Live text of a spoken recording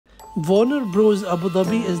Warner Bros. Abu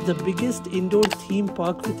Dhabi is the biggest indoor theme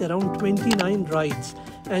park with around 29 rides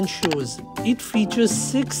and shows. It features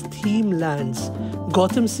 6 theme lands: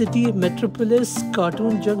 Gotham City, Metropolis,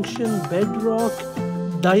 Cartoon Junction, Bedrock,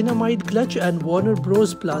 Dynamite Clutch and Warner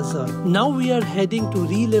Bros. Plaza. Now we are heading to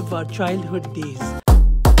relive our childhood days.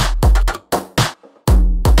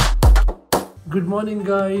 Good morning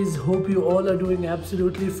guys, hope you all are doing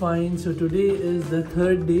absolutely fine. So today is the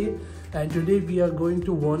 3rd day and today we are going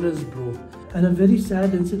to Warner's Bro. And a very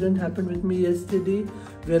sad incident happened with me yesterday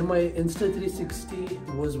where my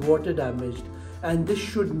Insta360 was water damaged. And this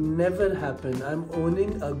should never happen. I'm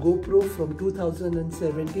owning a GoPro from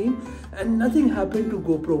 2017 and nothing happened to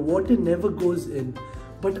GoPro. Water never goes in.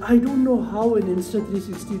 But I don't know how in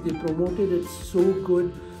Insta360 they promoted it so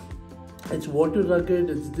good. It's water rugged,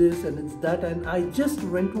 it's this and it's that, and I just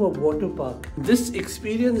went to a water park. This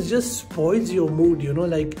experience just spoils your mood, you know,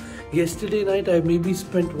 like yesterday night I maybe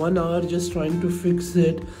spent 1 hour just trying to fix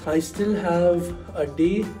it. I still have a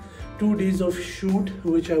day, 2 days of shoot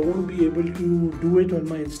which I won't be able to do it on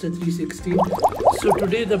my Insta360. So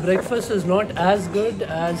today the breakfast is not as good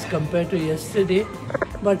as compared to yesterday,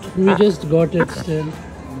 but we just got it still.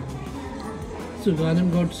 So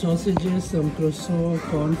Ghanem got sausages, some croissant,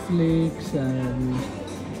 cornflakes and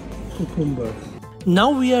cucumber. Now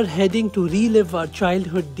we are heading to relive our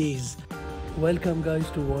childhood days. Welcome guys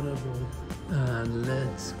to Warner Bros. And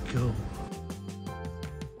let's go.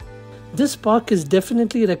 This park is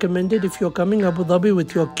definitely recommended if you're coming Abu Dhabi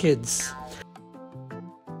with your kids.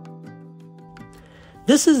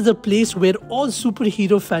 This is the place where all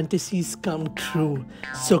superhero fantasies come true.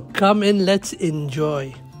 So come in, let's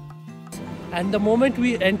enjoy. And the moment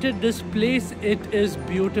we entered this place, it is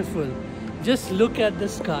beautiful. Just look at the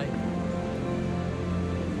sky.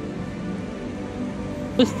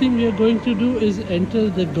 First thing we are going to do is enter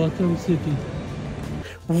the Gotham City.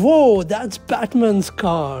 Whoa, that's Batman's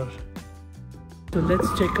car. So let's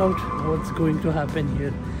check out what's going to happen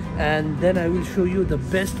here. And then I will show you the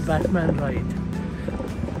best Batman ride.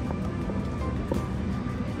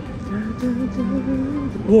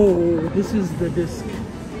 Whoa, this is the disc.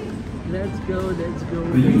 Let's go, let's go.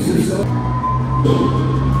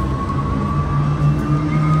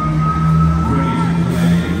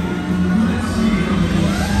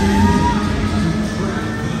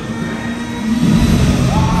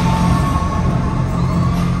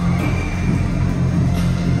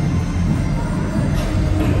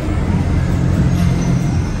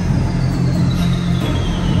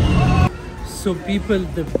 So people,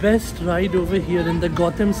 the best ride over here in the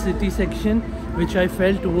Gotham City section, which I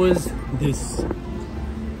felt was this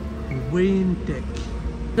Wayne Tech.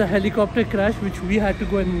 The helicopter crash which we had to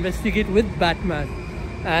go and investigate with Batman,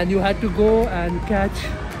 and you had to go and catch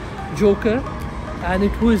Joker, and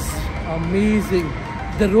it was amazing.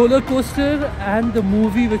 The roller coaster and the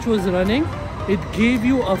movie which was running, it gave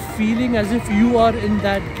you a feeling as if you are in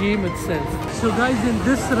that game itself. So guys, in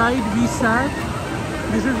this ride we sat.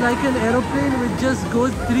 This is like an aeroplane which just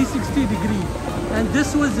goes 360 degrees, and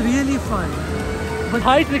this was really fun. But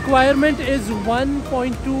height requirement is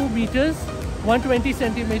 1.2 meters, 120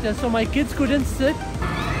 centimeters, so my kids couldn't sit.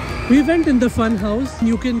 We went in the fun house.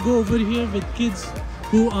 You can go over here with kids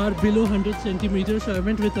who are below 100 centimeters, so I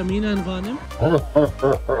went with Amina and Ghanem.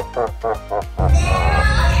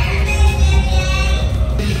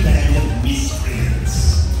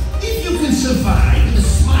 If you can survive with a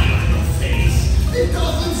smile on your face, then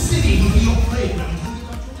Gotham City will be your playground.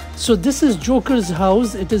 So this is Joker's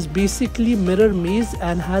house. It is basically mirror maze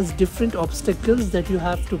and has different obstacles that you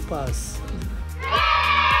have to pass.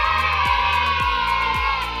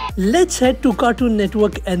 Let's head to Cartoon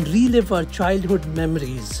Network and relive our childhood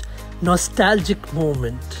memories. Nostalgic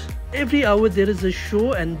moment. Every hour there is a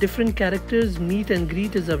show and different characters meet and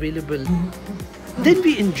greet is available. Then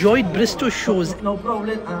we enjoyed Bristow shows. No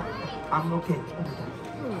problem, I'm okay.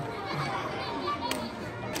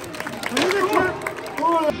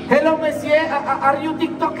 Hello, monsieur. Are you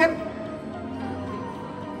TikToker?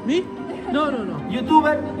 Me? No.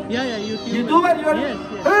 YouTuber? Yeah, YouTuber. YouTuber? You are? Yes.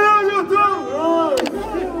 Hello, YouTube!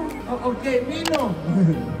 Oh, okay, me no.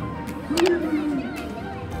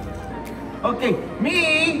 Okay, me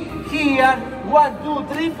here. 1, 2,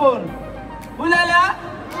 3, 4. Ooh la la!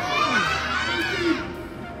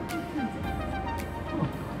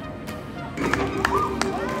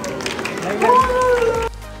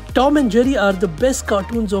 Tom and Jerry are the best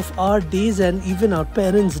cartoons of our days and even our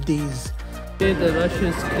parents' days. The rush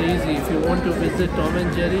is crazy. If you want to visit Tom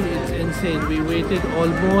and Jerry, it's insane. We waited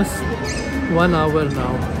almost 1 hour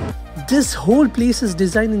now. This whole place is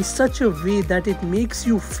designed in such a way that it makes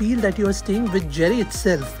you feel that you are staying with Jerry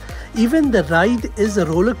itself. Even the ride is a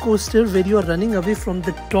roller coaster where you are running away from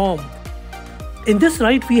the tomb. In this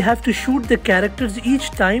ride, we have to shoot the characters each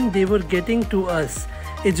time they were getting to us.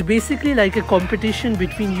 It's basically like a competition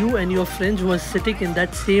between you and your friends who are sitting in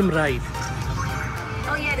that same ride.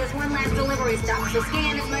 Oh yeah, there's one last delivery stop, so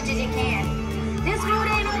scan as much as you can. This road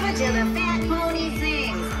ain't over till the fat pony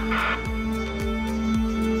sings.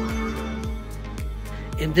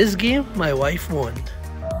 In this game, my wife won.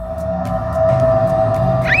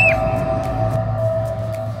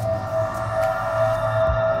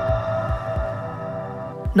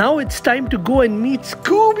 Now it's time to go and meet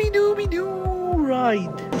Scooby-Dooby-Doo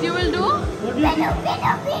ride. You will do? What do you think?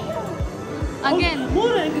 Again. Oh,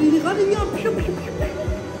 more angry.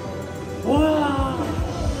 Wow.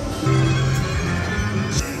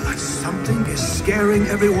 Like something is scaring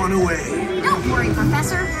everyone away. Don't worry,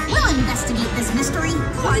 Professor. We'll investigate this mystery.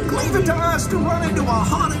 Like, leave it to us to run into a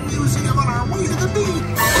haunted museum on our way to the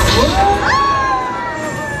beach.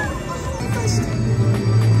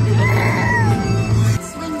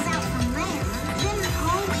 Swings out from there. Then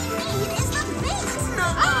all we need is the beast.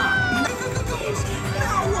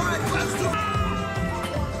 Now what?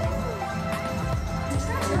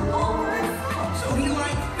 So he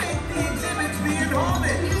like faked the exhibits being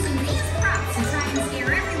haunted. Using these props to try and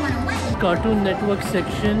scare everyone away. Cartoon Network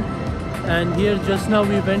section, and here just now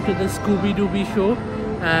we went to the Scooby-Dooby show,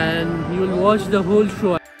 and you will watch the whole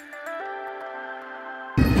show.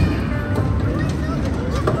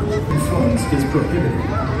 Phones is prohibited.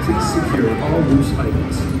 Please secure all loose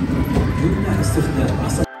items.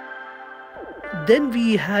 Then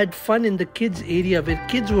we had fun in the kids area where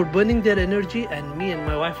kids were burning their energy and me and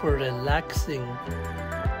my wife were relaxing.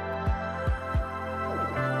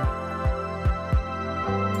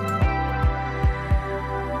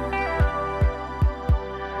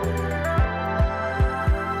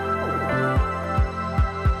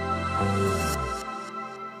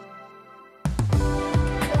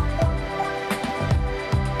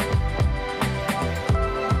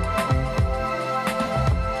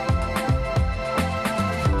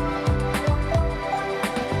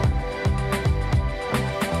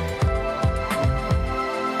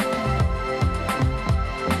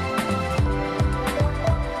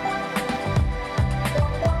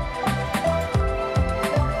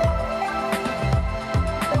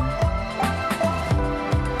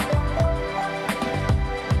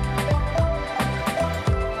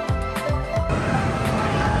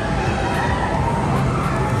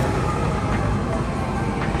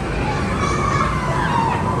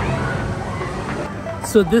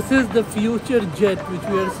 So this is the future jet which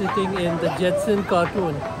we are sitting in, the Jetson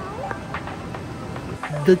cartoon.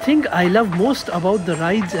 The thing I love most about the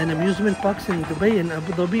rides and amusement parks in Dubai and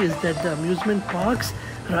Abu Dhabi is that the amusement parks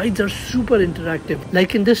rides are super interactive.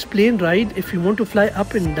 Like in this plane ride, if you want to fly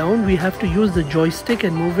up and down, we have to use the joystick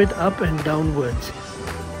and move it up and downwards.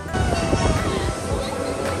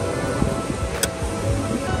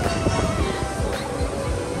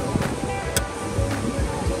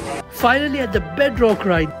 Finally at the bedrock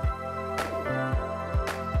ride.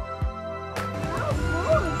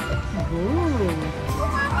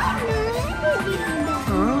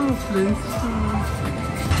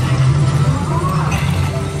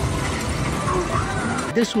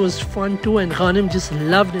 This was fun too, and Ghanem just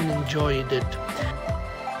loved and enjoyed it.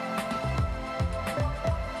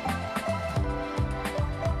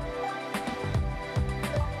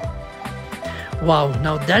 Wow,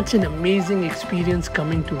 now that's an amazing experience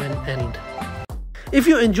coming to an end. If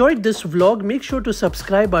you enjoyed this vlog, make sure to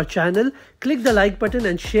subscribe our channel, click the like button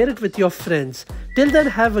and share it with your friends. Till then,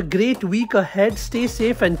 have a great week ahead, stay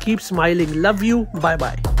safe and keep smiling. Love you, bye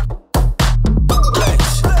bye.